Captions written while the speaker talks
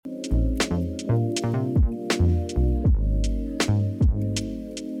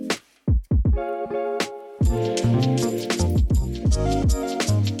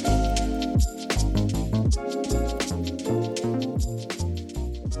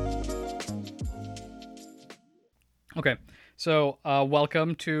Okay, so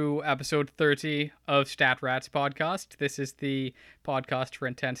welcome to episode 30 of Stat Rats podcast. This is the podcast for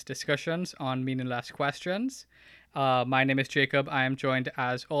intense discussions on meaningless questions. My name is Jacob. I am joined,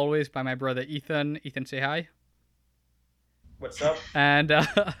 as always, by my brother Ethan. Ethan, say hi. What's up? And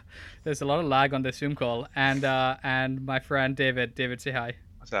there's a lot of lag on this Zoom call. And my friend David. David, say hi.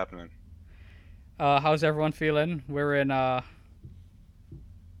 What's happening? How's everyone feeling? We're in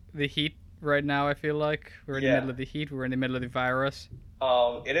the heat right now. I feel like we're in the middle of the heat. We're in the middle of the virus.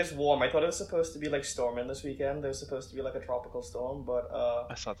 It is warm. I thought it was supposed to be like storming this weekend. There's supposed to be like a tropical storm, but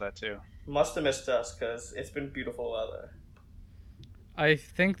I thought that too. must have missed us because it's been beautiful weather. I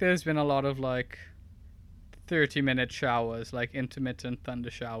think there's been a lot of like 30-minute showers, like intermittent thunder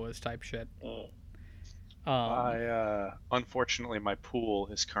showers type shit. Unfortunately, my pool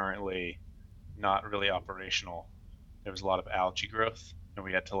is currently not really operational. There was a lot of algae growth, and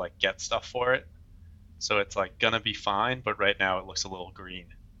we had to like get stuff for it. So it's like gonna be fine, but right now it looks a little green,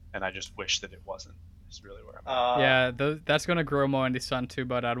 and I just wish that it wasn't. It's really where I'm at. Yeah, that's gonna grow more in the sun too,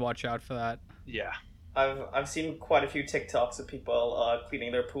 but I'd watch out for that. Yeah. I've seen quite a few TikToks of people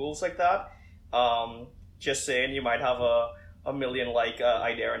cleaning their pools like that. Just saying, you might have a million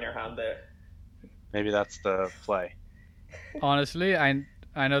idea in your hand there. Maybe that's the play. Honestly, I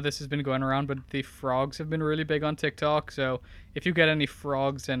know this has been going around, but the frogs have been really big on TikTok. So if you get any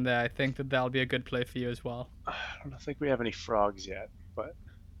frogs in there, I think that'll be a good play for you as well. I don't think we have any frogs yet, but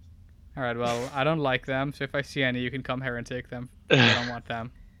all right. Well, I don't like them, so if I see any, you can come here and take them. I don't want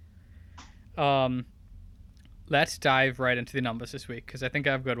them. Let's dive right into the numbers this week because I think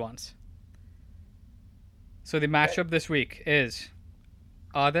I have good ones. So the matchup this week is: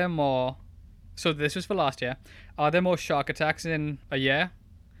 are there more? So this was for last year. Are there more shark attacks in a year,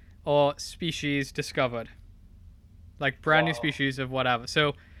 or species discovered? Like brand new species of whatever.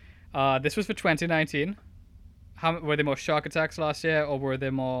 So this was for 2019. Were there more shark attacks last year, or were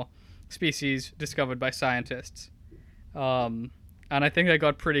there more species discovered by scientists? And I think I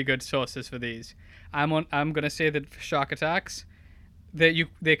got pretty good sources for these. I'm gonna say that for shark attacks, they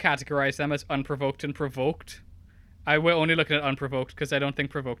categorize them as unprovoked and provoked. We're only looking at unprovoked because I don't think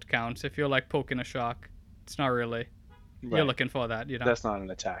provoked counts. If you're like poking a shark, it's not really. Right. You're looking for that, you know. That's not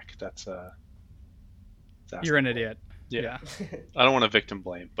an attack. That's you're an idiot. Yeah. I don't want to victim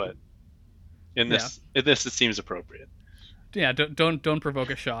blame, but in this it seems appropriate. Yeah, don't provoke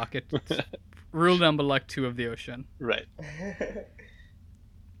a shark. It's rule number 2 of the ocean. Right.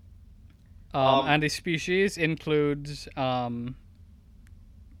 And the species includes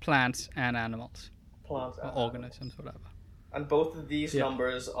plants and animals. Plants and organisms, whatever. And both of these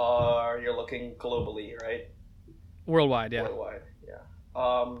numbers you're looking globally, right? Worldwide, yeah. Worldwide, yeah.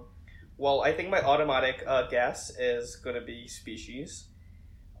 Well, I think my automatic guess is going to be species.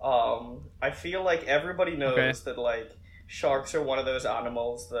 I feel like everybody knows that like sharks are one of those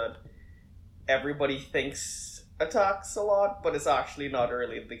animals that everybody thinks attacks a lot, but it's actually not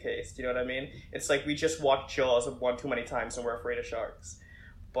really the case. Do you know what I mean? It's like we just watched Jaws one too many times and we're afraid of sharks.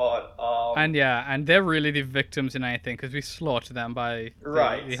 But and they're really the victims in anything because we slaughter them by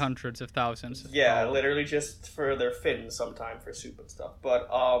the hundreds of thousands. Yeah, literally just for their fins sometime for soup and stuff. But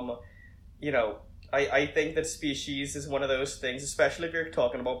I think that species is one of those things, especially if you're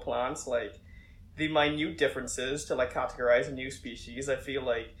talking about plants, like the minute differences to like categorize a new species. I feel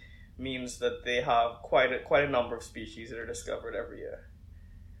like means that they have quite a number of species that are discovered every year.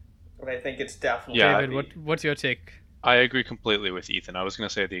 And I think it's definitely David, what's your take? I agree completely with Ethan. I was going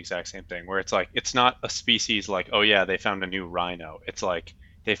to say the exact same thing, where it's like, it's not a species like, oh yeah, they found a new rhino. It's like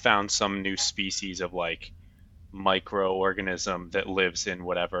they found some new species of like microorganism that lives in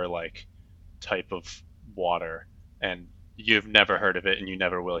whatever like type of water, and you've never heard of it and you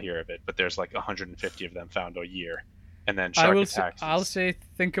never will hear of it, but there's like 150 of them found a year. And then shark attacks. I'll say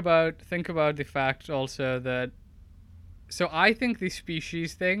think about the fact also that, so I think the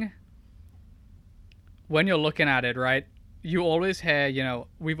species thing, when you're looking at it, right, you always hear,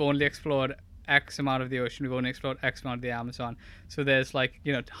 we've only explored X amount of the ocean, we've only explored X amount of the Amazon. So there's like,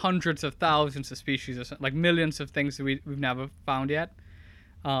 hundreds of thousands of species or something, like millions of things that we've never found yet.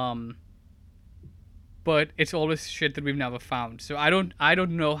 But it's always shit that we've never found. So I don't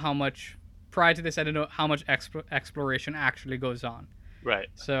know how much, prior to this, I don't know how much exploration actually goes on. Right.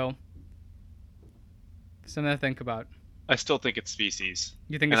 So something to think about. I still think it's species.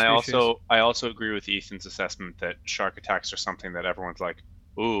 You think it's species? And I also agree with Ethan's assessment that shark attacks are something that everyone's like,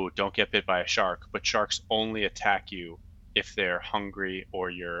 ooh, don't get bit by a shark. But sharks only attack you if they're hungry or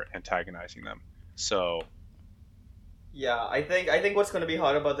you're antagonizing them. So yeah, I think what's going to be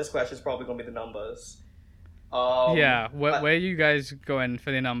hard about this question is probably going to be the numbers. Yeah, I, where are you guys going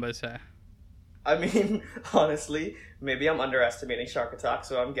for the numbers here? I mean, honestly, maybe I'm underestimating shark attacks,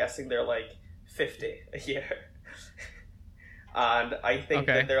 so I'm guessing they're like 50 a year. And I think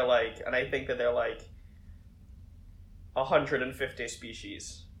Okay. that they're like, 150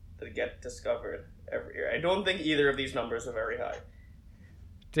 species that get discovered every year. I don't think either of these numbers are very high.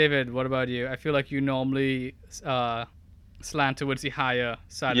 David, what about you? I feel like you normally slant towards the higher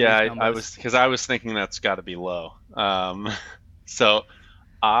side Yeah, of these numbers. I was thinking that's got to be low. So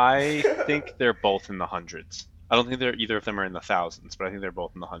I think they're both in the hundreds. I don't think they're either of them are in the thousands, but I think they're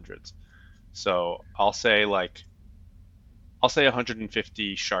both in the hundreds. So I'll say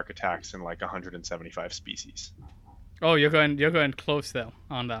 150 shark attacks and like 175 species. Oh, you're going close though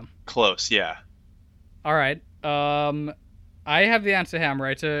on them. Close, yeah. All right. I have the answer here. I'm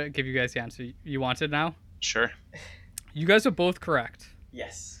ready to give you guys the answer. You want it now? Sure. You guys are both correct.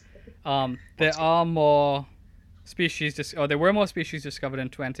 Yes. There are more species, there were more species discovered in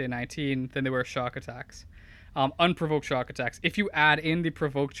 2019 than there were shark attacks. Unprovoked shark attacks. If you add in the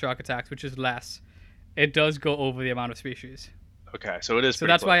provoked shark attacks, which is less, it does go over the amount of species. Okay, so it is. So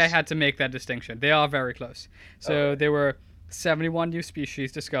that's close. why I had to make that distinction. They are very close. So there were 71 new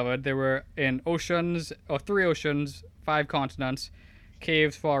species discovered. They were in oceans, or 3 oceans, 5 continents,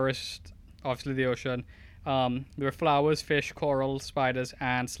 caves, forests, obviously the ocean. There were flowers, fish, corals, spiders,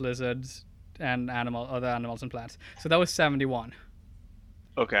 ants, lizards, and other animals and plants. So that was 71.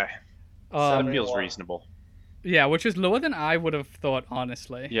 Okay. That Um, feels reasonable. yeah, which is lower than I would have thought,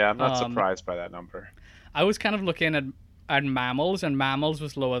 honestly. Yeah, I'm not surprised by that number. I was kind of looking at mammals, and mammals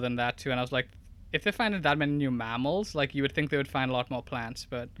was lower than that too. And I was like, if they're finding that many new mammals, like you would think they would find a lot more plants.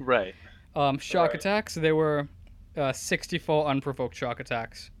 But Right. shark attacks, there were 64 unprovoked shark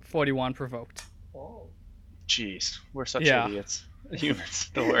attacks, 41 provoked. Whoa. Jeez, we're such Yeah. idiots.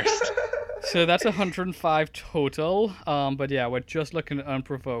 Humans, the worst. So that's 105 total. But yeah, we're just looking at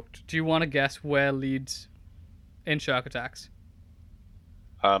unprovoked. Do you want to guess where leads in shark attacks?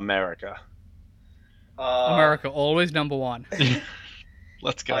 America. America, always number one.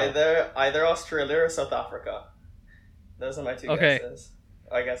 Let's go. Either Australia or South Africa. Those are my two Okay. guesses.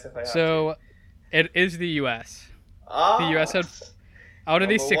 I guess if I have to. So it is the U.S. Ah, The U.S. had, out of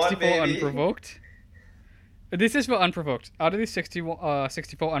these Number one, 64 baby. unprovoked. This is for unprovoked. Out of these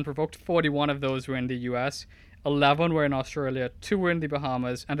 64 unprovoked, 41 of those were in the U.S., 11 were in Australia, 2 were in the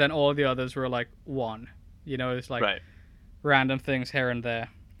Bahamas, and then all the others were like 1. You know, it's like Right. random things here and there.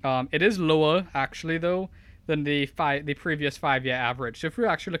 It is lower, actually, though, than the previous 5-year average. So if we're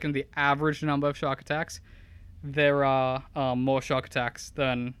actually looking at the average number of shark attacks, there are more shark attacks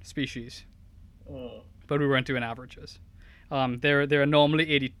than species. But we weren't doing averages. There are normally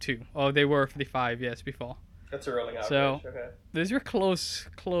 82, or they were for the 5 years before. That's a rolling average. So- Okay. These were close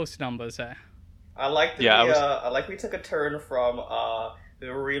numbers there. I like that Yeah, I like we took a turn from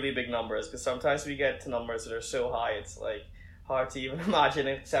the really big numbers, because sometimes we get to numbers that are so high it's like hard to even imagine,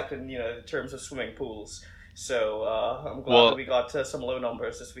 except in the terms of swimming pools. So I'm glad that we got to some low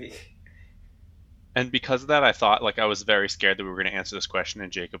numbers this week. And because of that, I thought, like, I was very scared that we were going to answer this question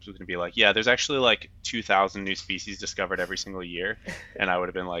and Jacobs was going to be like, yeah, there's actually like 2,000 new species discovered every single year. And I would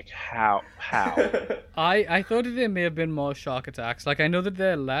have been like, how? I thought that there may have been more shark attacks. Like, I know that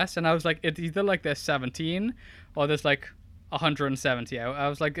they're less, and I was like, it's either like there's 17 or there's like 170. I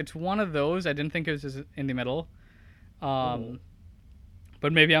was like, it's one of those. I didn't think it was just in the middle.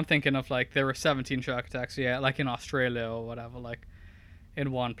 But maybe I'm thinking of like there were 17 shark attacks, yeah, like in Australia or whatever, like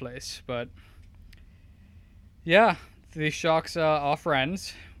in one place. But yeah, the sharks are our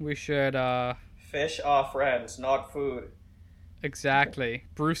friends. We should Fish are friends, not food. exactly.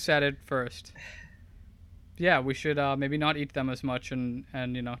 Bruce said it first. Yeah, we should maybe not eat them as much and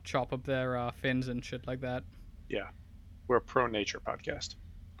chop up their fins and shit like that. Yeah. We're a pro nature podcast.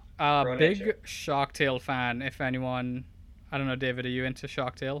 Big nature. Shark Tale fan, if anyone. I don't know, David, are you into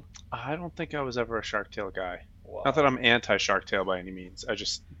Shark Tale? I don't think I was ever a Shark Tale guy. Wow. Not that I'm anti Shark Tale by any means. I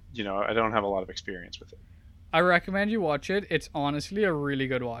just, I don't have a lot of experience with it. I recommend you watch it. It's honestly a really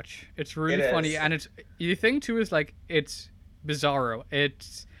good watch. It's really It funny, is. and the thing too is like it's bizarro.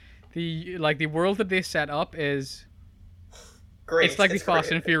 It's the world that they set up is Great. it's like the Fast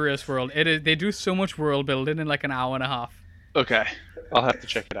great. and Furious world. It is. They do so much world building in like an hour and a half. Okay. I'll have to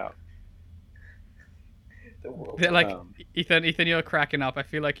check it out. The world. They're like Um, Ethan, you're cracking up. I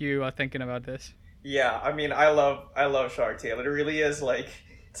feel like you are thinking about this. Yeah, I mean, I love Shark Tale. It really is like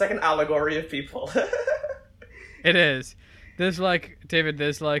it's like an allegory of people. It is. There's like David.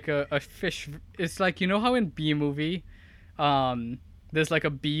 There's like a fish. It's like how in B movie, there's like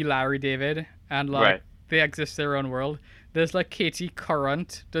a B Larry David, and like Right. they exist their own world. There's like Katie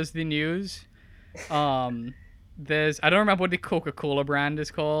Current does the news. I don't remember what the Coca-Cola brand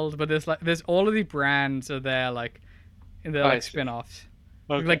is called, but there's all of the brands are there like in the like spin-offs.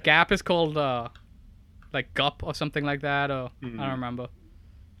 Okay. Like Gap is called like Gup or something like that, or I don't remember.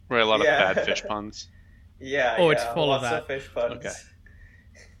 Right, a lot of bad fish puns. Yeah. Oh, it's full lots of that. Of fish puns. Okay.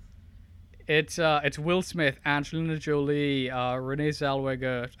 It's Will Smith, Angelina Jolie, Renee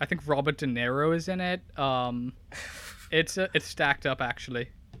Zellweger. I think Robert De Niro is in it. It's stacked up actually.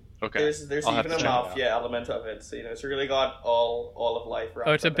 Okay. There's even a mafia element of it, so it's really got all of life.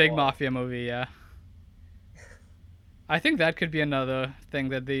 Oh, it's a big mafia movie, yeah. I think that could be another thing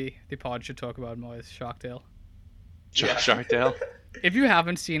that the pod should talk about more is Shark Tale. Shark Tale. If you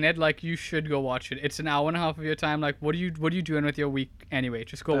haven't seen it, like you should go watch it. It's an hour and a half of your time. Like, what are you doing with your week anyway?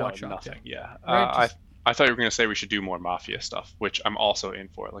 Just go watch Shark Tale. Yeah. Right, I thought you were gonna say we should do more mafia stuff, which I'm also in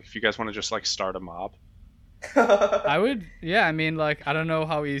for. Like, if you guys want to just like start a mob. I would. Yeah, I mean, like, I don't know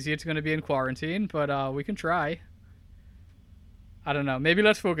how easy it's gonna be in quarantine, but we can try. I don't know. Maybe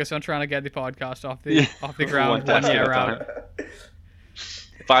let's focus on trying to get the podcast off the ground 1 year out.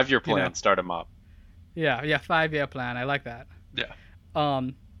 5-year plan. Start a mob. Yeah, 5-year plan. I like that. Yeah.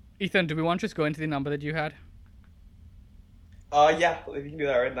 Ethan, do we want to just go into the number that you had? Yeah, we can do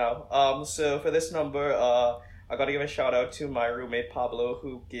that right now. So for this number, I gotta give a shout out to my roommate Pablo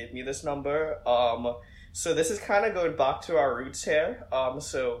who gave me this number. So this is kind of going back to our roots here.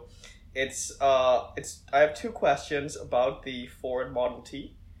 So it's I have 2 questions about the Ford Model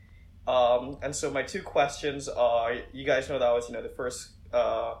T. And so my 2 questions are, you guys know that was the first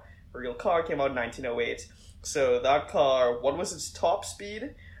real car, came out in 1908. So that car, what was its top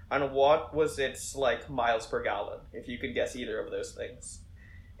speed and what was its like miles per gallon? If you could guess either of those things.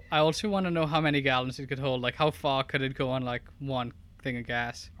 I also want to know how many gallons it could hold. Like how far could it go on like one thing of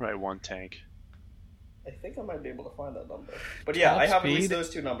gas? Right, 1 tank. I think I might be able to find that number. But yeah, I have at least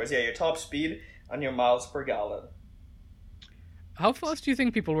those 2 numbers. Yeah, your top speed and your miles per gallon. How fast do you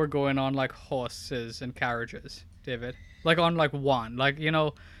think people were going on like horses and carriages, David? Like on like one, like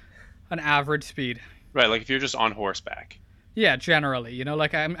an average speed. Right, like if you're just on horseback. Yeah, generally,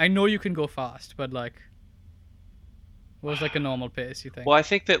 like I know you can go fast, but like, what was like a normal pace, you think? Well, I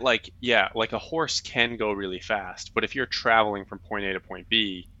think that like a horse can go really fast, but if you're traveling from point A to point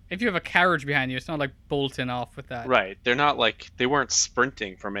B, if you have a carriage behind you, it's not like bolting off with that. Right, they weren't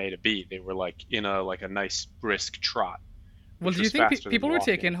sprinting from A to B. They were like in a nice brisk trot. Well, do you think people were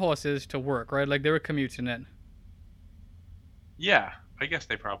taking horses to work, right? Like they were commuting in. Yeah, I guess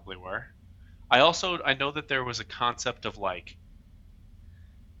they probably were. I know that there was a concept of like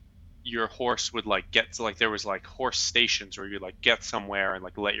your horse would like get to like there was like horse stations where you'd like get somewhere and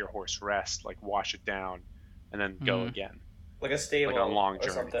like let your horse rest, like wash it down, and then go again. Like a stable, like on long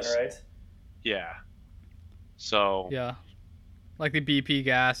journeys. Or something, right? Yeah. So. Yeah. Like the BP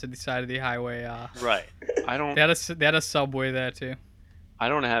gas at the side of the highway. Right. I don't. They had a subway there too. I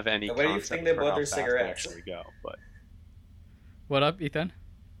don't have any. Where do you think they bought their cigarettes? Actually go, but. What up, Ethan?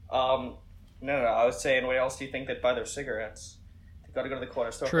 No. I was saying, where else do you think they'd buy their cigarettes? They got to go to the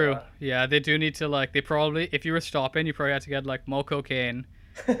corner store. True. Yeah, they do need to like. They probably, if you were stopping, you probably had to get like more cocaine.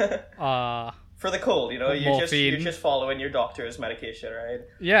 For the cold, you're just following your doctor's medication, right?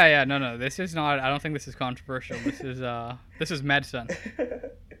 Yeah. No. This is not. I don't think this is controversial. This is medicine.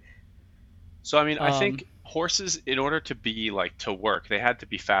 So I mean, I think horses, in order to be like to work, they had to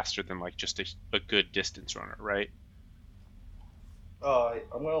be faster than like just a good distance runner, right? I'm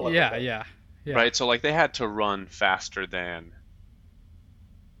gonna look. Yeah. Right. So like they had to run faster than.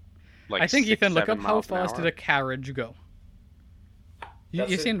 Like I think Ethan, look up how fast did a carriage go.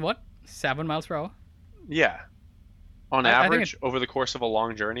 You seen what? 7 miles per hour? Yeah. On average, over the course of a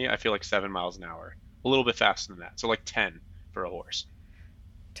long journey, I feel like 7 miles an hour. A little bit faster than that. So like 10 for a horse.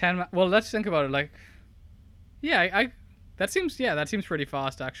 10. Well, let's think about it. Like, yeah, that seems pretty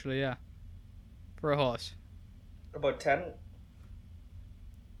fast actually. Yeah, for a horse. About 10.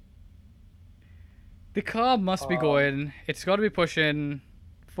 The car must be going. It's got to be pushing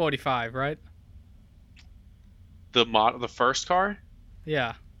 45, right? The first car?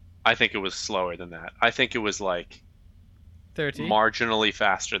 Yeah. I think it was slower than that. I think it was like 30. Marginally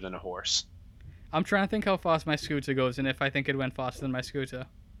faster than a horse. I'm trying to think how fast my scooter goes and if I think it went faster than my scooter.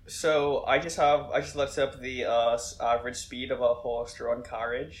 So I just looked up the average speed of a horse-drawn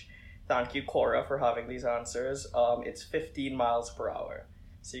carriage. Thank you, Cora, for having these answers. It's 15 miles per hour.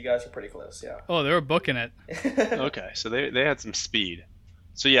 So you guys are pretty close, yeah. Oh, they were booking it. Okay, so they had some speed.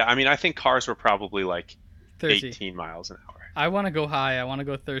 So yeah, I mean, I think cars were probably like 30. 18 miles an hour. I want to go high. I want to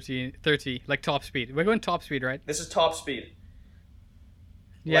go 30, like top speed. We're going top speed, right? This is top speed.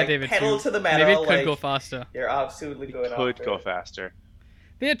 Yeah, like, David. Pedal to the metal. Maybe it could go faster. You're absolutely going faster. It could go faster.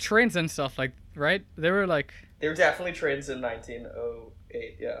 They had trains and stuff, like, right? They were like... There were definitely trains in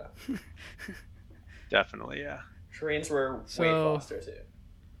 1908. Yeah, Definitely, yeah. trains were way So- faster too.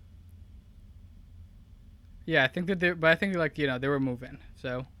 Yeah, I think that they, but I think like they were moving.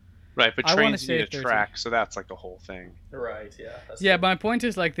 So Right, but I wanna trains say need a 30. track, so that's like a whole thing. Right. Yeah. That's yeah, true. but my point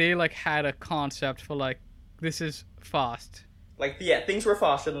is like they like had a concept for like this is fast. Like things were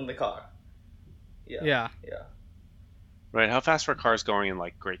faster than the car. Yeah. Yeah, Yeah. Right, how fast were cars going in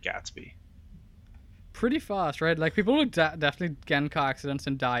like Great Gatsby? pretty fast, right? Like people would definitely get in car accidents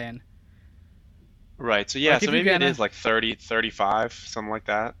and dying. Right, so yeah, Like, if so you maybe get it a- is like 30, 35, something like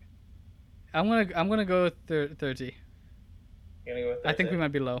that. I'm gonna go with 30. You're gonna go with I think we 30?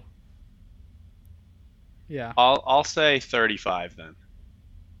 might be low. Yeah, I'll say 35 then,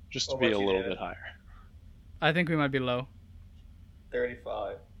 just to What be a about you, little David? bit higher. I think we might be low.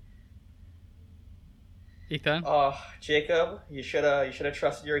 35. Ethan, Oh, Jacob, you should have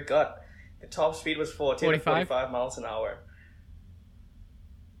trusted your gut. The top speed was 14 to 45? 45 miles an hour.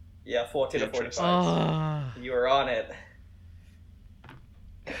 Yeah, 14 to Interesting. 45. You were on it.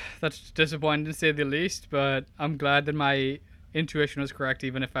 That's disappointing to say the least, but I'm glad that my intuition was correct,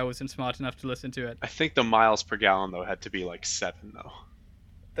 even if I wasn't smart enough to listen to it. I think the miles per gallon though had to be like 7 though.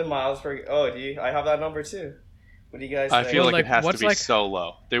 The miles per. Oh, do you? I have that number too. What do you guys I think? feel Well, like like, it has to what's be like so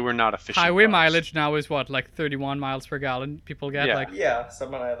low. They were not efficient. Highway cars. mileage now is what, like 31 miles per gallon people get? Yeah. Like, Yeah,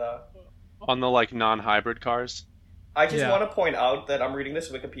 something like that. On the like non-hybrid cars. I just Yeah. want to point out that I'm reading this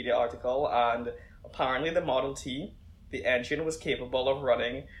Wikipedia article, and apparently the Model T, the engine was capable of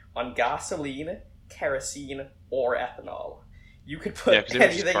running on gasoline, kerosene, or ethanol. You could put Yeah, 'cause they were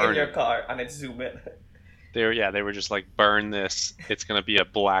just anything in your burning. car and it'd zoom in. They were just like burn this. It's gonna be a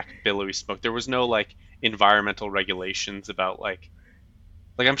black billowy smoke. There was no like environmental regulations about like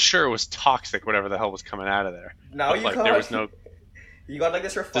I'm sure it was toxic whatever the hell was coming out of there. Now But, you like can't. there was no You got like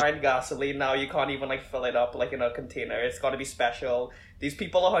this refined gasoline. Now you can't even like fill it up like in a container. It's got to be special. These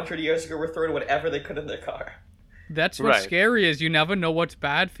people 100 years ago were throwing whatever they could in their car. that's what's Right. scary is you never know what's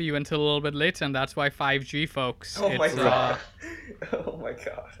bad for you until a little bit later, and that's why 5G, folks. Oh my It's, god! Oh my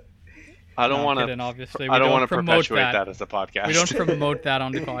god! I don't no, want kidding, to obviously. I We don't want to promote perpetuate that as a podcast. We don't promote that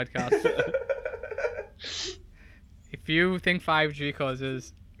on the podcast. If you think 5G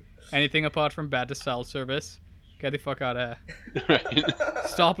causes anything apart from better cell service, get the fuck out of here. Right.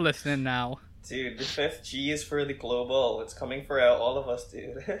 Stop listening now. Dude, the 5th G is for the global. It's coming for all of us,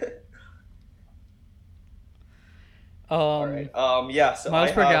 dude. Alright. Yeah, so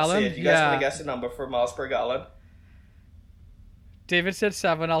miles I per have gallon? said, you guys Yeah. want to guess the number for miles per gallon? David said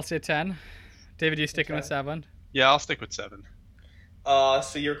 7, I'll say 10. David, you sticking with Okay. 7? Yeah, I'll stick with 7.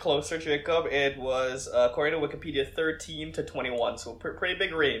 So you're closer, Jacob. It was, according to Wikipedia, 13 to 21. So pretty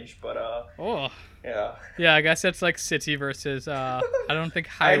big range, but Oh. yeah. Yeah, I guess it's like city versus, I don't think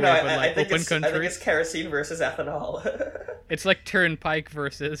I highway, know. but like think open it's, I think country. it's kerosene versus ethanol. It's like turnpike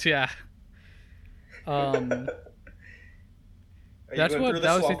versus, yeah. Are you That's going what, through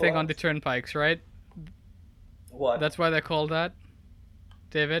that was the swamp thing a on lot? the turnpikes, right? What? That's why they're called that,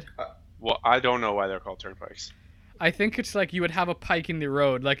 David? Well, I don't know why they're called turnpikes. I think it's like you would have a pike in the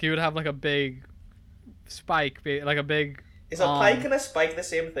road, like you would have like a big spike, like a big. Is a pike and a spike the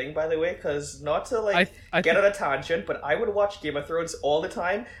same thing, by the way? Because not to like I get on a tangent, but I would watch Game of Thrones all the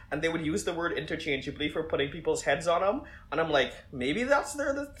time, and they would use the word interchangeably for putting people's heads on them, and I'm like, maybe they're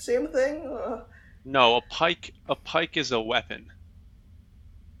the same thing. No, a pike is a weapon.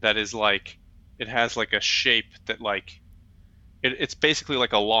 That is like it has like a shape that like it's basically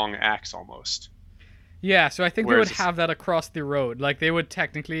like a long axe almost. Yeah, so I think Whereas they would have that across the road. Like they would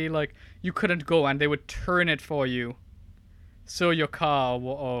technically like you couldn't go, and they would turn it for you, so your car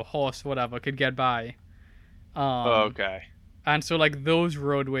or horse, whatever, could get by. Okay. And so like those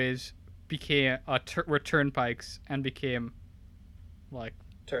roadways became were turnpikes and became like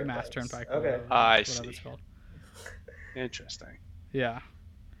the mass turnpike. or Okay. whatever I it's see. called. Interesting. Yeah.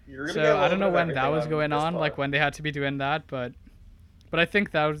 You're gonna So get a I little don't know bit of when that everything was going this on, pod. like when they had to be doing that, but I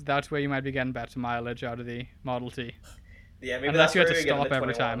think that's where you might be getting better mileage out of the Model T. Yeah, maybe Unless that's you had where to you're getting stop the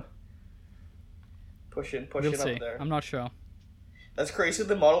every 21. time. Pushing We'll see. up there. I'm not sure. That's crazy.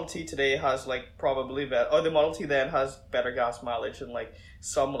 The Model T today has like probably better. Oh, the Model T then has better gas mileage than like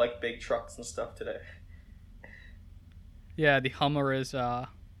some like big trucks and stuff today. Yeah, the Hummer is not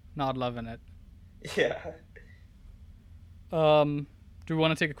loving it. Yeah. Do we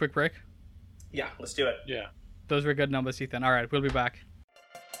want to take a quick break? Yeah. Let's do it. Yeah. Those were good numbers, Ethan. All right, we'll be back.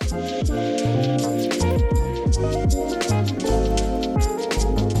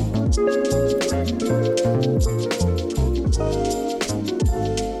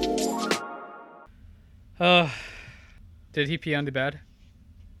 Did he pee on the bed?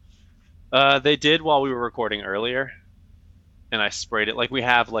 They did while we were recording earlier, and I sprayed it. Like we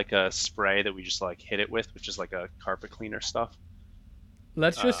have like a spray that we just like hit it with, which is like a carpet cleaner stuff.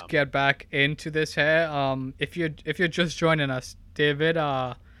 Let's just get back into this here. If you're just joining us, David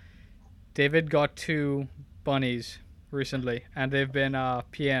got 2 bunnies recently, and they've been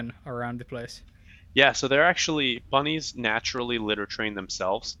peeing around the place. Yeah, so they're actually bunnies naturally litter train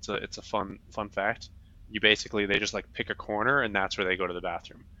themselves. It's a fun fact. They just like pick a corner and that's where they go to the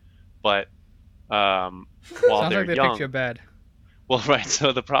bathroom. But while Sounds they're like they young, picked your bed. well, right.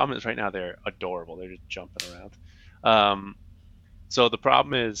 So the problem is right now they're adorable. They're just jumping around. So the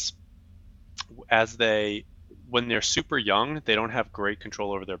problem is when they're super young, they don't have great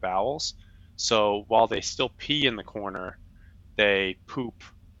control over their bowels. So while they still pee in the corner, they poop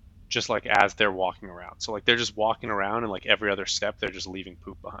just like as they're walking around. So like they're just walking around and like every other step they're just leaving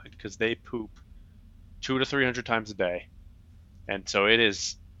poop behind because they poop 200 to 300 times a day. And so it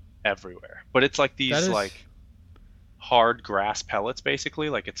is everywhere. But it's like these like hard grass pellets basically.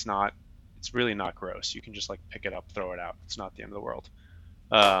 Like it's really not gross. You can just like pick it up, throw it out. It's not the end of the world.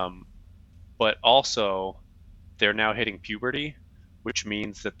 But also they're now hitting puberty, which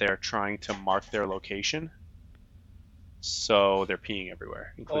means that they're trying to mark their location. So they're peeing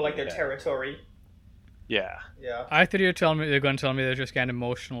everywhere. Oh, like their territory. Yeah. Yeah. I thought they're going to tell me they're just getting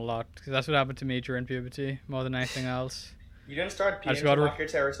emotional a lot, because that's what happened to me during puberty more than anything else. You didn't start peeing to mark your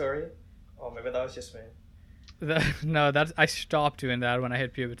territory? Oh, maybe that was just me. No, I stopped doing that when I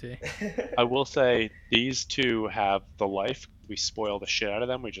hit puberty. I will say these 2 have the life. We spoil the shit out of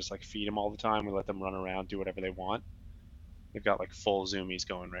them. We just like feed them all the time. We let them run around, do whatever they want. They've got like full zoomies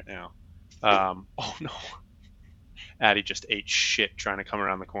going right now. Oh no. Addie just ate shit trying to come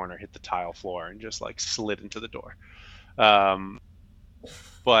around the corner, hit the tile floor, and just like slid into the door.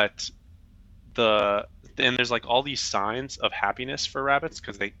 But then there's like all these signs of happiness for rabbits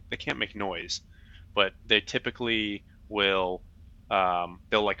because they can't make noise, but they typically will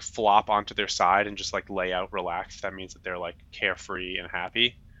they'll like flop onto their side and just like lay out relaxed. That means that they're like carefree and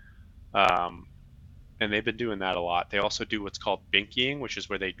happy. And they've been doing that a lot. They also do what's called binkying, which is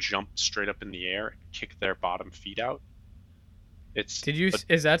where they jump straight up in the air and kick their bottom feet out.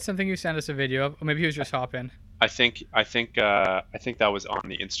 Is that something you sent us a video of? Or maybe he was just hopping. I think that was on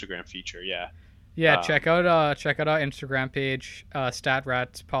the Instagram feature. Yeah. Yeah, check out our Instagram page,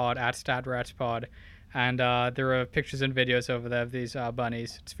 StatRatsPod @StatRatsPod, and there are pictures and videos over there of these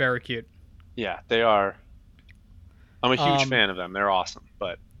bunnies. It's very cute. Yeah, they are. I'm a huge fan of them. They're awesome,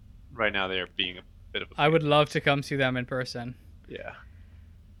 but right now they are being a bit of a pain. I would love to come see them in person. Yeah.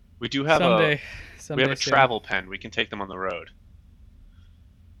 We do have someday we have a travel pen. We can take them on the road.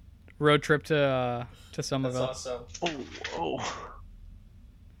 Road trip to Somerville. That's awesome. Oh.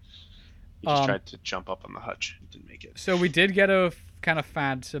 He just tried to jump up on the hutch and didn't make it. So we did get a kind of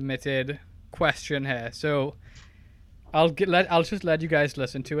fan submitted question here. So I'll just let you guys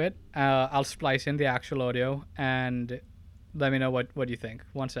listen to it. I'll splice in the actual audio and let me know what you think.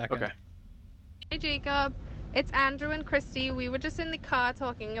 1 second. Okay. Hey Jacob, it's Andrew and Christy. We were just in the car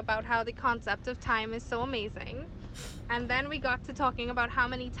talking about how the concept of time is so amazing. And then we got to talking about how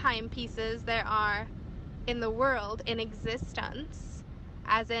many timepieces there are in the world in existence.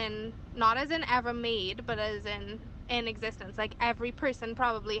 As in, not as in ever made, but as in existence. Like every person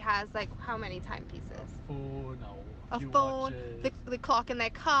probably has like how many timepieces? A phone, the clock in their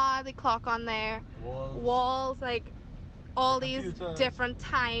car, the clock on their walls, like all these different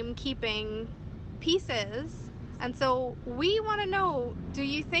timekeeping pieces. And so we want to know, do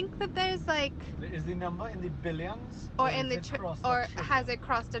you think that there's like... Is the number in the billions? Or has it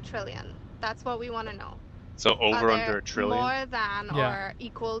crossed a trillion? That's what we want to know. So over under a trillion? More than or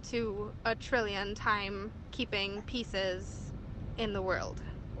equal to a trillion timekeeping pieces in the world.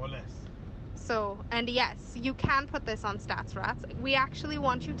 Or less. So, and yes, you can put this on Stats Rats. We actually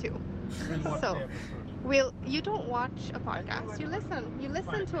want you to. So, you don't watch a podcast. You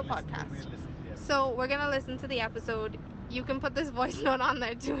listen to a podcast. So we're going to listen to the episode. You can put this voice note on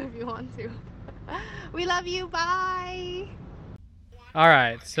there too if you want to. We love you. Bye. All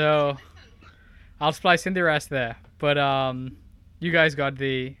right. So I'll splice in the rest there. But you guys got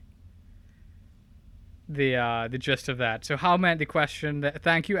the gist of that. So how meant the question that,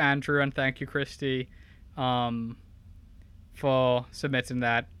 thank you Andrew and thank you Christy for submitting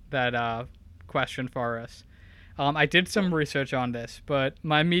that question for us. I did some research on this, but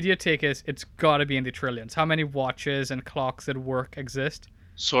my immediate take is it's got to be in the trillions. How many watches and clocks at work exist?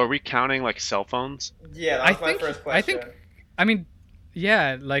 So are we counting like cell phones? Yeah, that was my first question.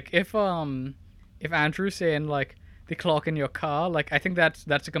 Like if Andrew's saying like the clock in your car, like I think that's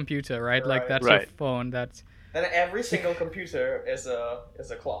a computer, right? Like that's a phone. Then every single computer is a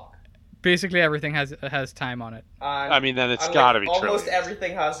clock. basically everything has time on it. And, I mean, then it's and, got to be almost trillions.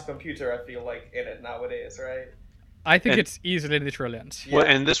 everything has a computer. I feel like in it nowadays, right? I think And- it's easily in the trillions. Yeah. Well,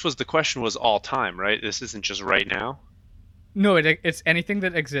 and this was the question was all time, right? This isn't just right now. No, it's anything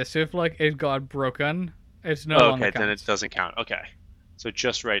that exists. So if like it got broken, it's no Oh, longer okay, then it counts. doesn't count. Okay, so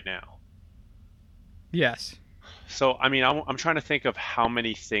just right now. Yes. So I mean, I'm trying to think of how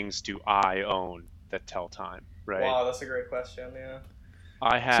many things do I own that tell time, right? Wow, that's a great question. Yeah.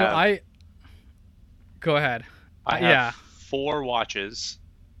 I have. So go ahead. I have yeah. 4 watches.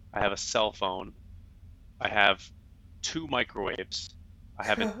 I have a cell phone. I have 2 microwaves. I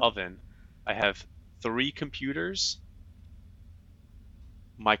have an oven. I have 3 computers.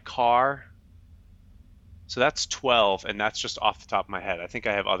 My car. So that's 12, and that's just off the top of my head. I think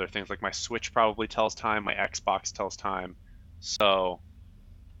I have other things, like my Switch probably tells time, my Xbox tells time. So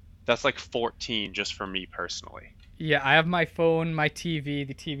that's like 14 just for me personally. Yeah, I have my phone, my TV,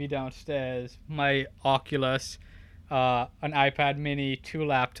 the TV downstairs, my Oculus, an iPad mini, 2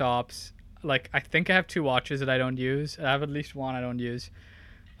 laptops. Like I think I have 2 watches that I don't use. I have at least one I don't use.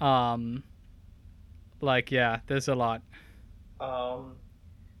 Like yeah, there's a lot.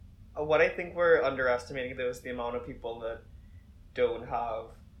 What I think we're underestimating though is the amount of people that don't have.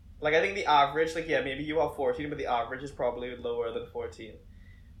 Like I think the average, like yeah, maybe you have 14, but the average is probably lower than 14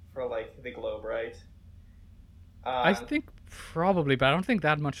 for like the globe, right? I think probably, but I don't think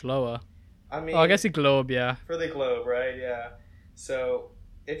that much lower. I mean, Oh, I guess the globe, yeah. for the globe, right? Yeah. So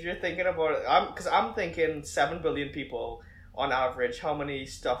if you're thinking about it, because I'm thinking 7 billion people on average. How many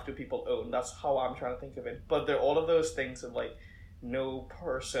stuff do people own? That's how I'm trying to think of it. But they're all of those things of like no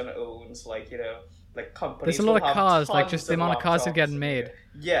person owns, like like companies. There's a lot will of have cars, like tons just the amount of cars that laptops get and- made.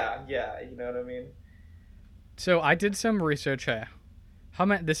 Yeah, you know what I mean. So I did some research here. How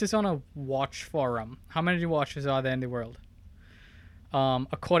many? This is on a watch forum. How many watches are there in the world?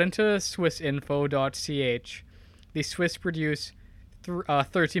 According to swissinfo.ch, the Swiss produce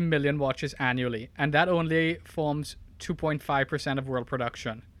 30 million watches annually, and that only forms 2.5% of world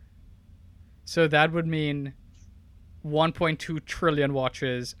production. So that would mean 1.2 trillion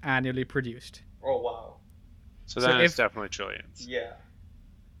watches annually produced. Oh wow. So So then it's if- definitely trillions. Yeah.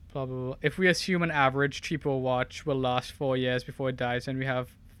 Probably. If we assume an average cheaper watch will last 4 years before it dies, and we have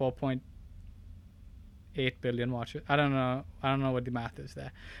 4.8 billion watches. I don't know what the math is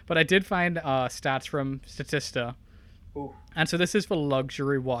there, but I did find stats from Statista, Ooh. and so this is for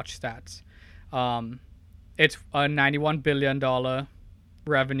luxury watch stats. It's a $91 billion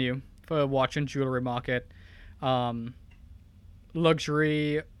revenue for a watch and jewelry market.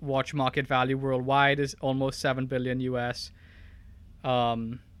 Luxury watch market value worldwide is almost $7 billion US.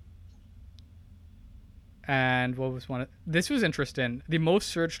 And what was one? This was interesting. The most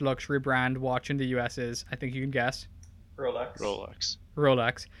searched luxury brand watch in the US is, I think you can guess, Rolex.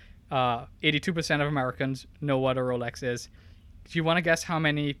 Rolex. 82% of Americans know what a Rolex is. Do you want to guess how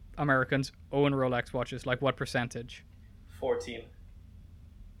many Americans own Rolex watches? Like what percentage? 14.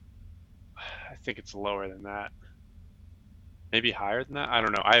 I think it's lower than that. Maybe higher than that? I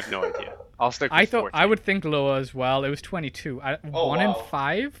don't know. I have no idea. I'll stick with I thought 14. I would think lower as well. It was 22. Oh, One in wow.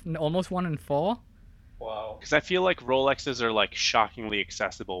 5, almost 1 in 4. Wow. Because I feel like Rolexes are like shockingly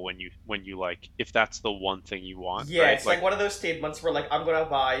accessible when you like if that's the one thing you want. Yeah, right? it's like one of those statements where like I'm gonna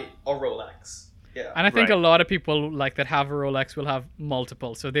buy a Rolex. Yeah. And I think Right. a lot of people like that have a Rolex will have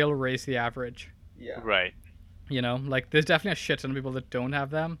multiple, so they'll raise the average. Yeah. Right. You know, like there's definitely a shit ton of people that don't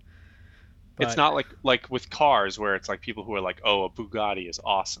have them. It's not like with cars where it's like people who are like, oh, a Bugatti is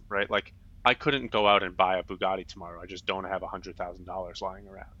awesome, right? Like I couldn't go out and buy a Bugatti tomorrow. I just don't have $100,000 lying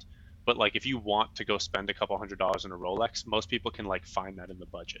around. But like if you want to go spend a couple $100s on a Rolex, most people can like find that in the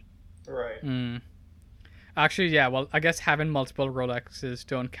budget. Right. Actually, yeah. Well, I guess having multiple Rolexes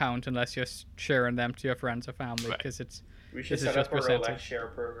don't count unless you're sharing them to your friends or family, Right. because it's We should This is set up just a Rolex percentage. share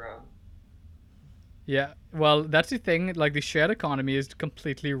program. yeah. Well, that's the thing. Like the shared economy is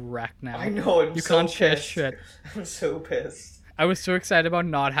completely wrecked now. I know. I'm You so can't share pissed. shit. I'm so pissed. I was so excited about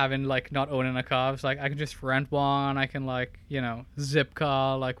not owning a car. I was like, I can just rent one. I can zip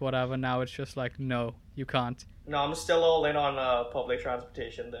car, like whatever. Now it's just like, no, you can't. No, I'm still all in on public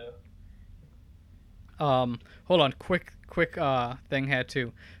transportation though. Hold on, quick thing here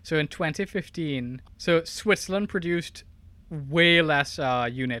too. So in 2015, so Switzerland produced way less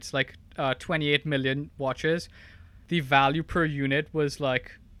units, like 28 million watches. The value per unit was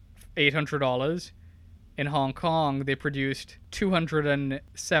like $800. In Hong Kong, they produced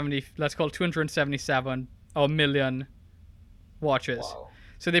 277 million watches. Wow.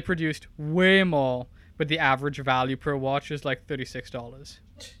 So they produced way more, but the average value per watch is like $36.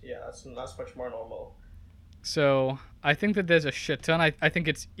 Yeah, that's much more normal. So I think that there's a shit ton. I think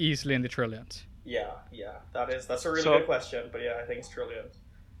it's easily in the trillions. Yeah, that's a really good question, but yeah, I think it's trillions.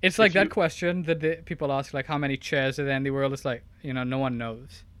 It's like that question that people ask, like, how many chairs are there in the world? It's like, no one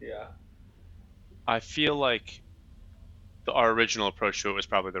knows. Yeah. I feel like our original approach to it was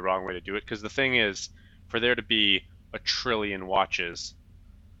probably the wrong way to do it, because the thing is, for there to be 1 trillion watches,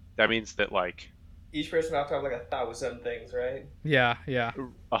 that means that like each person have to have like 1,000 things, right? Yeah.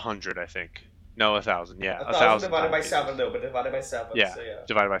 100, I think. No, 1,000. Yeah, 1,000 divided by 7 though, but divided by 7. Yeah, so yeah.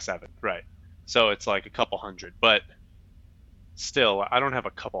 Divided by 7, right? So it's like a couple hundred, but still, I don't have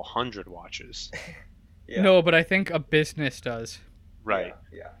a couple hundred watches. Yeah. No, but I think a business does. Right.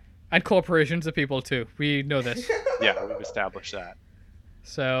 Yeah. And corporations are people too. We know this. Yeah, we've established that.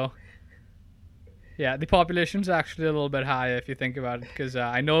 So, yeah, the population's actually a little bit higher if you think about it, because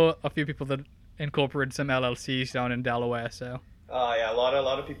I know a few people that incorporated some LLCs down in Delaware. So. Yeah, a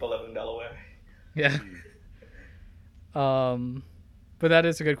lot of people live in Delaware. Yeah. But that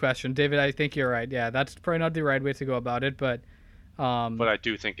is a good question, David. I think you're right. Yeah, that's probably not the right way to go about it, but. But I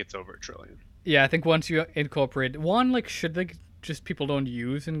do think it's over 1 trillion. Yeah, I think once you incorporate one, like, should they just people don't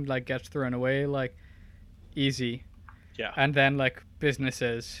use and like gets thrown away, like, easy. Yeah. And then like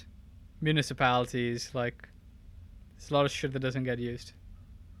businesses, municipalities, like, there's a lot of shit that doesn't get used.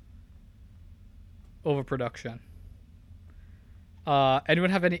 Overproduction.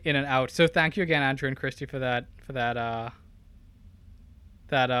 Anyone have any in and out? So thank you again, Andrew and Christy, for that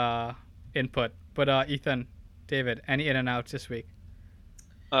input. But Ethan, David, any in and outs this week?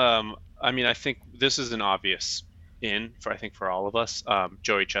 I mean, I think this is an obvious for all of us.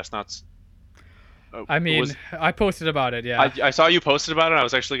 Joey Chestnuts. I posted about it. Yeah, I saw you posted about it. I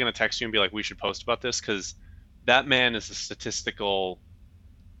was actually going to text you and be like, we should post about this, because that man is a statistical,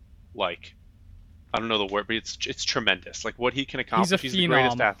 like, I don't know the word, but it's tremendous. Like, what he can accomplish. He's the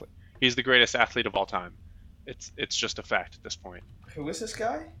greatest athlete. He's the greatest athlete of all time. It's just a fact at this point. Who is this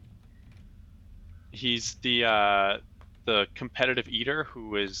guy? He's the competitive eater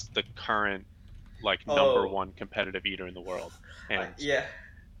who is the current number one competitive eater in the world. And yeah.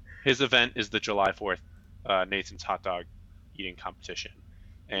 His event is the July 4th Nathan's hot dog eating competition.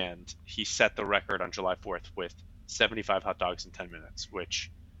 And he set the record on July 4th with 75 hot dogs in 10 minutes,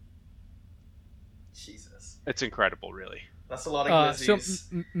 which... Jesus. It's incredible, really. That's a lot of glizzies.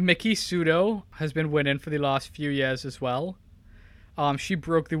 So Miki Sudo has been winning for the last few years as well. She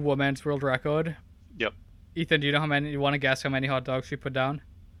broke the women's world record. Yep. Ethan, do you know how many? You want to guess how many hot dogs she put down?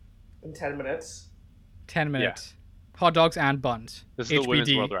 In 10 minutes. 10 minutes. Yeah. Hot dogs and buns. This is the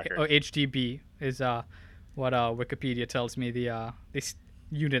women's world record. Or HDB is what Wikipedia tells me this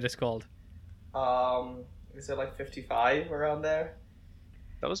unit is called. Is it like 55 around there?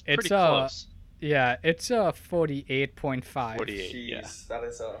 That was pretty close. Yeah, it's 48.5. 48. Jeez, yeah.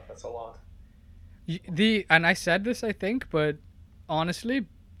 That's a lot. And I said this, I think, but honestly,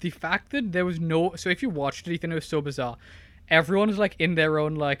 the fact that there was no... So if you watched it, Ethan, it was so bizarre. Everyone is like in their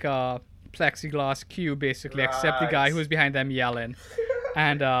own like plexiglass queue, basically, except the guy who was behind them yelling.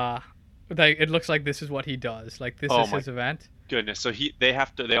 And it looks like this is what he does. Like, this is his event. Goodness. So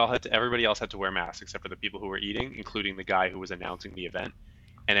everybody else had to wear masks except for the people who were eating, including the guy who was announcing the event.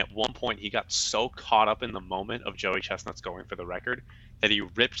 And at one point, he got so caught up in the moment of Joey Chestnuts going for the record that he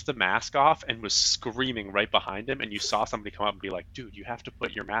ripped the mask off and was screaming right behind him. And you saw somebody come up and be like, "Dude, you have to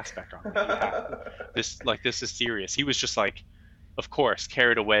put your mask back on. This is serious." He was just like, of course,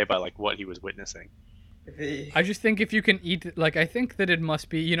 carried away by like what he was witnessing. I just think if you can eat, like, I think that it must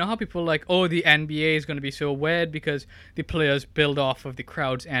be, you know how people are like, oh, the NBA is going to be so weird because the players build off of the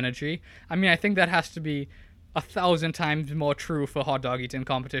crowd's energy. I mean, I think that has to be 1,000 times more true for hot dog eating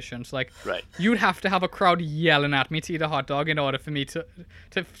competitions. Like, right. You'd have to have a crowd yelling at me to eat a hot dog in order for me to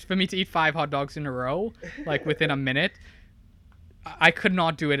eat 5 hot dogs in a row, like within a minute. I could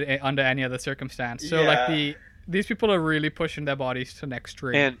not do it under any other circumstance. So like these people are really pushing their bodies to the next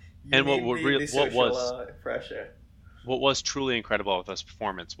extreme. And what was truly incredible with this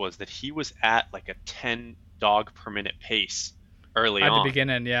performance was that he was at like a 10 dog per minute pace early on. At the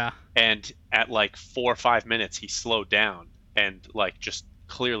beginning, yeah. And at like 4 or 5 minutes, he slowed down and like just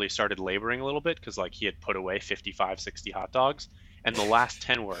clearly started laboring a little bit because like he had put away 55, 60 hot dogs, and the last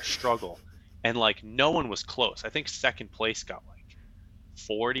 10 were a struggle. And like no one was close. I think second place got like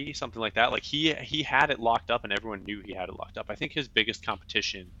 40, something like that. Like he had it locked up, and everyone knew he had it locked up. I think his biggest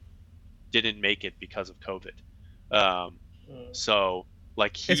competition didn't make it because of COVID. So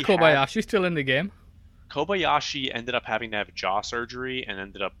like is Kobayashi still in the game? Kobayashi ended up having to have jaw surgery and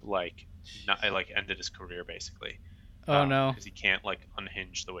ended up ended his career basically. Oh no! Because he can't like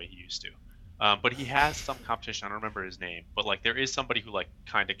unhinge the way he used to. But he has some competition. I don't remember his name, but like there is somebody who like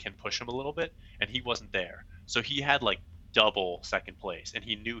kind of can push him a little bit, and he wasn't there. So he had like double second place, and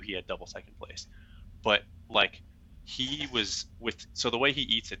he knew he had double second place. But like he was with so the way he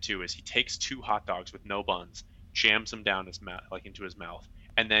eats it too is he takes 2 hot dogs with no buns, jams them down his mouth like into his mouth,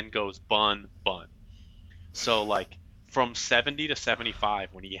 and then goes bun bun. So like from 70 to 75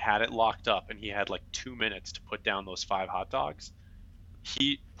 when he had it locked up and he had like 2 minutes to put down those 5 hot dogs,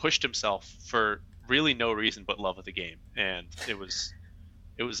 he pushed himself for really no reason but love of the game, and it was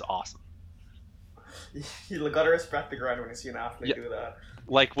awesome. You gotta respect the grind when you see an athlete do that.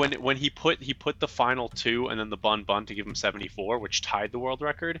 Like when he put the final 2 and then the bun to give him 74, which tied the world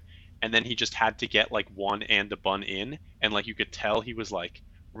record, and then he just had to get like 1 and a bun in, and like you could tell he was like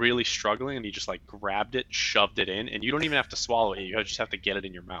really struggling, and he just like grabbed it, shoved it in, and you don't even have to swallow it, you just have to get it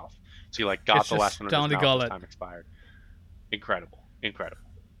in your mouth. So he like got the last one in his mouth as time expired. Incredible.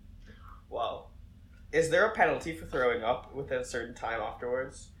 Wow. Is there a penalty for throwing up within a certain time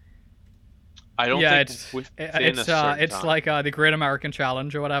afterwards? I don't think it's like the Great American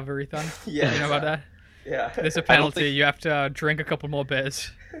Challenge or whatever, Ethan. Yeah. You know about that? Yeah. There's a penalty. You have to drink a couple more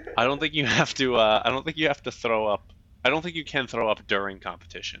beers. I don't think you have to. I don't think you have to throw up. I don't think you can throw up during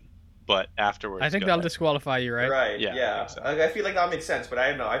competition, but afterwards. I think that'll disqualify you, right? Right. Yeah. Yeah. I feel like that makes sense, but I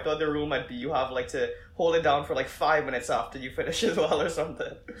don't know. I thought the rule might be you have like to hold it down for like 5 minutes after you finish as well or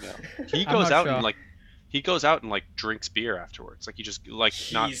something. Yeah. He goes out and like. He goes out and like drinks beer afterwards. Like he just like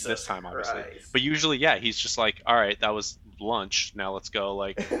Jesus not this time obviously, Christ. But usually he's just like, all right, that was lunch. Now let's go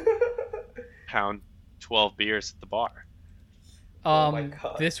like pound 12 beers at the bar. Oh my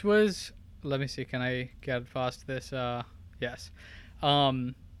God. This was. Let me see. Can I get past this? Yes.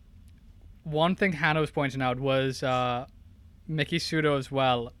 One thing Hannah was pointing out was Miki Sudo as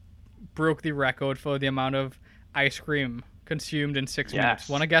well broke the record for the amount of ice cream consumed in 6 minutes.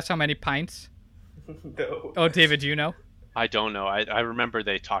 Want to guess how many pints? No. Oh, David, do you know? I don't know. I remember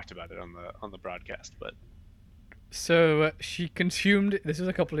they talked about it on the broadcast, but so she consumed. This was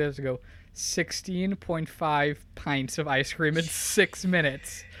a couple of years ago. 16.5 pints of ice cream in 6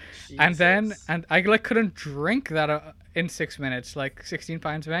 minutes, Jesus. and I like couldn't drink that in 6 minutes, like 16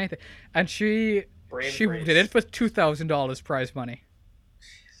 pints of anything. And she did it for $2,000 prize money.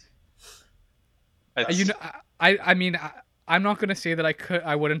 You know, I mean. I'm not gonna say that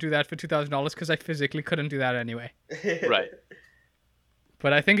I wouldn't do that for $2,000 because I physically couldn't do that anyway. Right.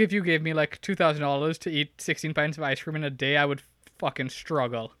 But I think if you gave me like $2,000 to eat 16 pints of ice cream in a day, I would fucking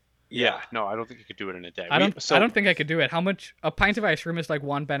struggle. Yeah. No, I don't think you could do it in a day. I don't think I could do it. How much? A pint of ice cream is like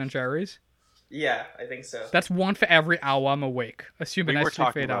 1 Ben and Jerry's. Yeah, I think so. That's 1 for every hour I'm awake, assuming I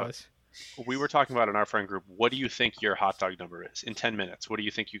sleep 8 hours. We were talking about in our friend group. What do you think your hot dog number is in 10 minutes? What do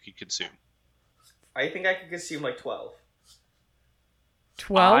you think you could consume? I think I could consume like 12.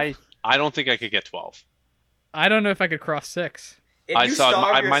 12? I don't think I could get 12. I don't know if I could cross 6.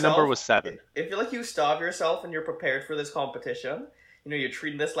 My number was 7. If you like you starve yourself and you're prepared for this competition, you know, you're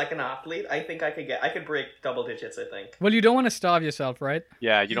treating this like an athlete, I think I could break double digits, I think. Well, you don't want to starve yourself, right?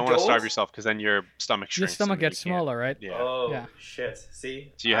 Yeah, you don't want to starve yourself because then your stomach shrinks. Your stomach gets smaller, right? Yeah. Oh, yeah. Shit.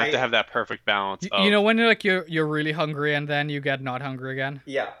 See? So you have to have that perfect balance. You know when you're really hungry and then you get not hungry again?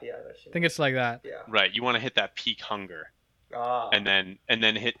 Yeah, that shit. I think it's like that. Yeah. Right, you want to hit that peak hunger. And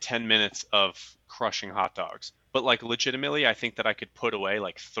then hit 10 minutes of crushing hot dogs. But like legitimately, I think that I could put away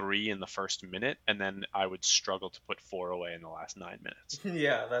like 3 in the first minute, and then I would struggle to put 4 away in the last 9 minutes.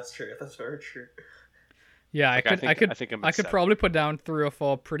 Yeah, that's true. That's very true. Yeah, I could probably put down 3 or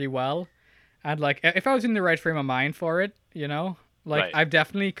 4 pretty well, and like if I was in the right frame of mind for it, you know, like right. I've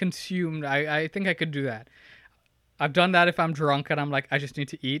definitely consumed. I think I could do that. I've done that if I'm drunk and I'm like, I just need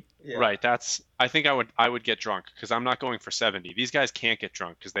to eat. Yeah. Right. I think I would get drunk because I'm not going for 70. These guys can't get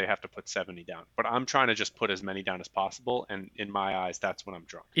drunk because they have to put 70 down. But I'm trying to just put as many down as possible. And in my eyes, that's when I'm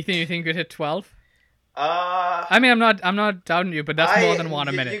drunk. You think you could hit 12? I mean, I'm not doubting you, but that's more than 1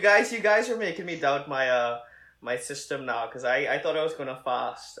 a minute. You guys are making me doubt my my system now because I thought I was gonna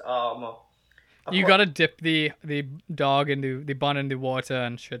fast. You gotta dip the dog in the bun in the water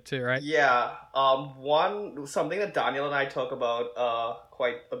and shit too, right? Yeah. Something that Daniel and I talk about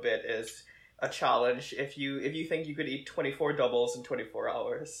quite a bit is a challenge. If you think you could eat 24 doubles in 24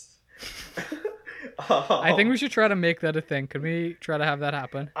 hours. I think we should try to make that a thing. Could we try to have that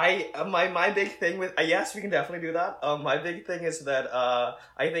happen? My big thing with yes, we can definitely do that. My big thing is that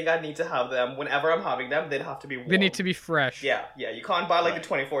I think I need to have them whenever I'm having them. They'd have to be warm. They need to be fresh. Yeah. You can't buy like the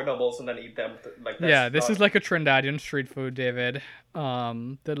 24 doubles and then eat them like that. Yeah, this is like a Trinidadian street food, David.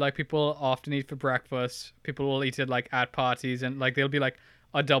 That like people often eat for breakfast. People will eat it like at parties and like they'll be like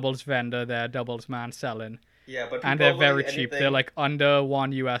a doubles vendor there, doubles man selling. Yeah, but and people they're will very eat cheap. anything- They're like under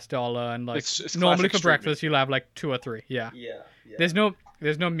 $1, and like It's normally classic for street breakfast you'll have like 2 or 3. Yeah. Yeah, yeah. There's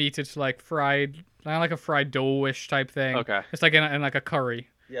no meat. It's like fried, kind of like a fried dough-ish type thing. Okay. It's like in like a curry.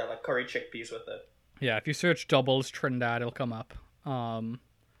 Yeah, like curry chickpeas with it. Yeah, if you search doubles Trinidad, it'll come up.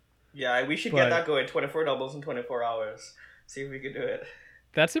 Yeah, we should But- get that going. 24 doubles in 24 hours. See if we can do it.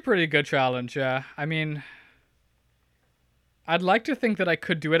 That's a pretty good challenge. Yeah, I mean, I'd like to think that I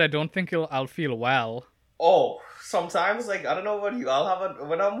could do it. I don't think I'll feel well. Oh, sometimes, like, I don't know about you,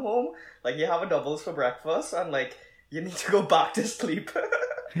 when I'm home, like, you have a doubles for breakfast, and, like, you need to go back to sleep.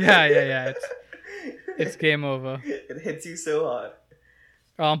 Yeah. It's game over. It hits you so hard.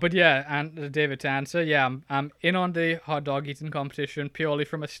 But yeah, and David, to answer, yeah, I'm in on the hot dog eating competition purely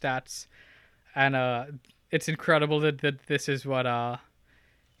from a stats, and it's incredible that this is what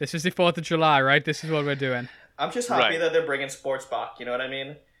this is the 4th of July, right? This is what we're doing. I'm just happy Right. that they're bringing sports back, you know what I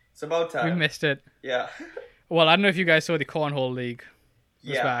mean? It's about We time. missed it. Yeah. Well, I don't know if you guys saw the Cornhole League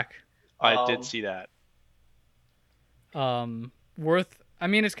was Yeah. back. I did see that. I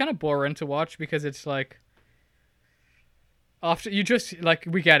mean, it's kind of boring to watch because it's like after you just like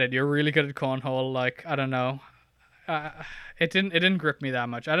we get it. You're really good at cornhole. Like I don't know, it didn't grip me that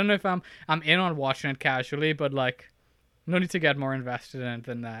much. I don't know if I'm in on watching it casually, but like no need to get more invested in it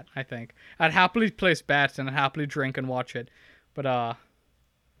than that. I think I'd happily place bets and I'd happily drink and watch it, but I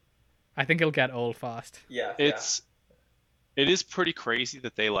think it'll get old fast. Yeah. It is pretty crazy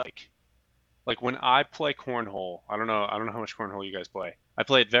that they like when I play cornhole, I don't know how much cornhole you guys play. I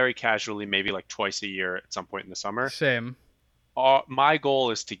play it very casually, maybe like twice a year at some point in the summer. Same. My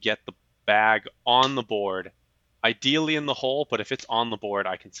goal is to get the bag on the board, ideally in the hole, but if it's on the board,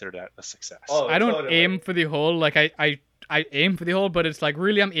 I consider that a success. Oh, I don't totally. aim for the hole. Like I aim for the hole, but it's like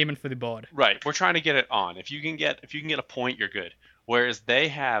really I'm aiming for the board. Right, we're trying to get it on. If you can get a point, you're good. Whereas they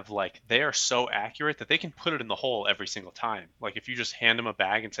are so accurate that they can put it in the hole every single time. Like if you just hand them a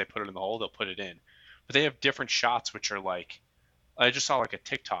bag and say put it in the hole, they'll put it in. But they have different shots which are like, I just saw like a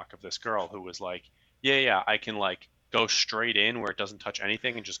TikTok of this girl who was like, yeah, I can like go straight in where it doesn't touch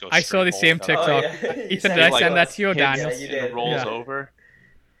anything and just go. I saw the straight hole same without- TikTok. Oh, yeah. You Ethan, said did I it send was. that to you, hits Daniel? Yeah, you and it did. rolls Yeah. over.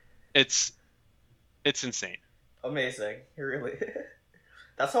 It's insane. Amazing. Really.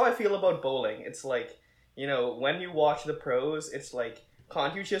 That's how I feel about bowling. It's like, you know, when you watch the pros, it's like,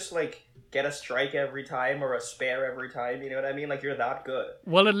 can't you just like get a strike every time or a spare every time? You know what I mean? Like you're that good.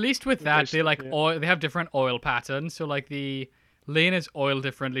 Well, at least with that, they like Basically, they have different oil patterns. So like the lane is oiled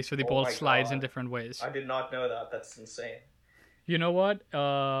differently, so the Oh ball my slides in God. different ways. I did not know that. That's insane. You know what?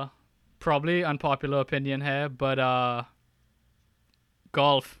 Probably unpopular opinion here, but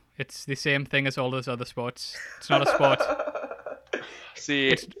golf. It's the same thing as all those other sports. It's not a sport.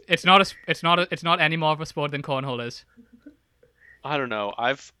 See, It's not any more of a sport than cornhole is. I don't know.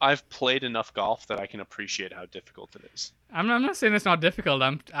 I've played enough golf that I can appreciate how difficult it is. I'm not saying it's not difficult.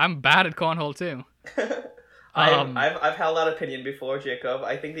 I'm bad at cornhole too. I've held that opinion before, Jacob.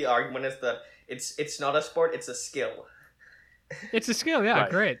 I think the argument is that it's not a sport, it's a skill. It's a skill, yeah,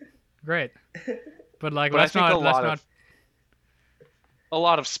 Right. great. But like, But I let's think not. a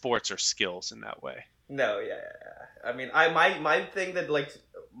lot of sports are skills in that way. No, yeah. I mean, my thing that like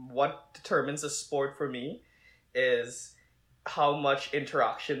what determines a sport for me is how much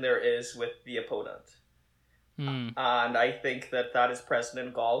interaction there is with the opponent. And I think that is present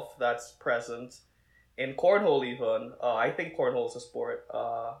in golf. That's present in cornhole even. I think cornhole is a sport.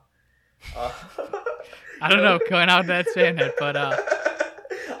 I don't know, going out there saying it, but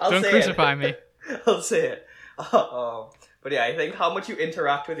don't crucify me. I'll say it. But yeah, I think how much you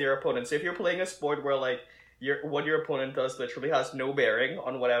interact with your opponent. So if you're playing a sport where like what your opponent does literally has no bearing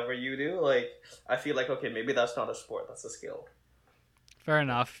on whatever you do, like I feel like okay, maybe that's not a sport, that's a skill. Fair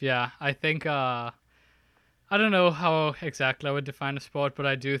enough. Yeah, I think I don't know how exactly I would define a sport, but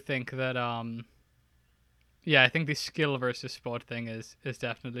I do think that yeah, I think the skill versus sport thing is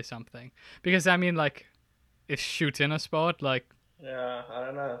definitely something. Because I mean, like, is shooting a sport? Like Yeah, I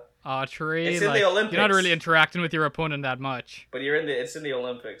don't know. archery? It's in like, the Olympics. You're not really interacting with your opponent that much. But it's in the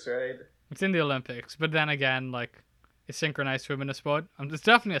Olympics, right? It's in the Olympics, but then again, like, is synchronized swimming a sport? It's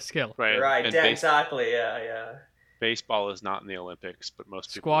definitely a skill. Right. Right, And yeah, exactly, yeah. baseball is not in the Olympics, but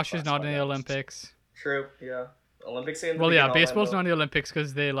most people Squash is not classify in the that as- Olympics. True, yeah. Olympics in the Well, yeah, beginning, baseball's all not in the Olympics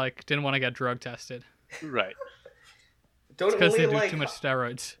because they like didn't want to get drug tested. Right. Don't Because only they do like too much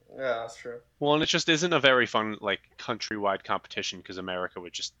steroids. Yeah, that's true. Well, and it just isn't a very fun like countrywide competition because America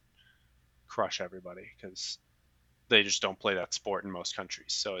would just crush everybody because they just don't play that sport in most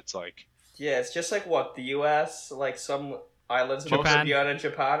countries. So it's like Yeah, it's just like what the U.S., like some islands in the Japan. Caribbean and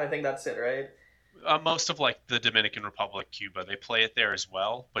Japan. I think that's it, right? most of like the Dominican Republic, Cuba, they play it there as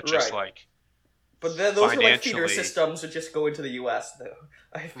well, but just Right. like But then those are like feeder financially- systems that just go into the U.S. though.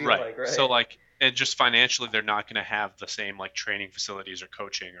 I feel like, right? So like, and just financially, they're not going to have the same like training facilities or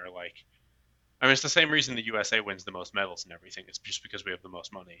coaching or like. I mean, it's the same reason the USA wins the most medals and everything. It's just because we have the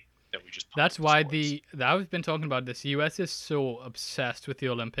most money that we just. pump That's into why sports. I've been talking about this. The US is so obsessed with the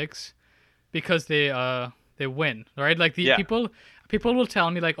Olympics because they win, right? Like Yeah. people will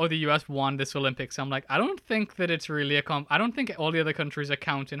tell me like, oh, the US won this Olympics. I'm like, I don't think that it's really I don't think all the other countries are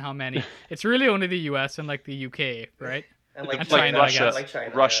counting how many. It's really only the US and like the UK, right? and Like, And China, China, I guess. like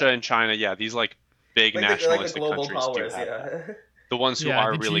China, Russia yeah. and China, yeah, these like big like the nationalistic global countries powers, do have yeah. that. The ones who Yeah,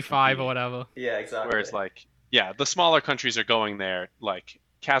 are the really G5 competing. or whatever. Yeah, exactly. Whereas like, yeah, the smaller countries are going there. Like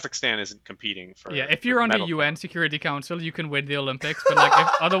Kazakhstan isn't competing for. Yeah, if for you're on the medal UN Security Council, you can win the Olympics, but like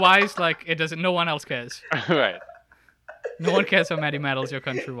otherwise, like it doesn't. No one else cares. count. Right. No one cares how many medals your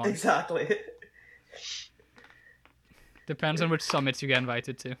country won. Exactly. Depends on which summits you get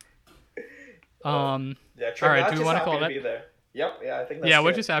invited to. Yeah, All right, Trinidad's do we just wanna happy call to it? be there. Yep, yeah, I think that's Yeah,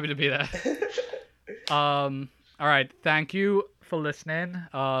 we're good. just happy to be there. All right, thank you for listening.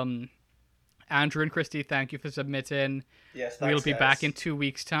 Andrew and Christy, thank you for submitting. Yes, We'll thanks, be guys. back in 2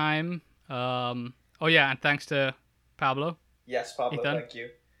 weeks' time. Oh yeah, and thanks to Pablo. Yes, Pablo, Ethan? thank you.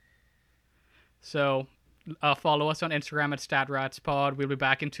 So follow us on Instagram at StatRatsPod. We'll be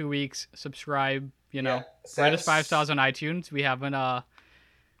back in 2 weeks. Subscribe, rate us 5 stars on iTunes. We haven't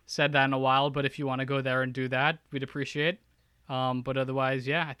said that in a while, but if you want to go there and do that, we'd appreciate. But otherwise,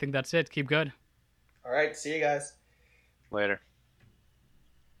 yeah, I think that's it. Keep good. All right, see you guys. Later.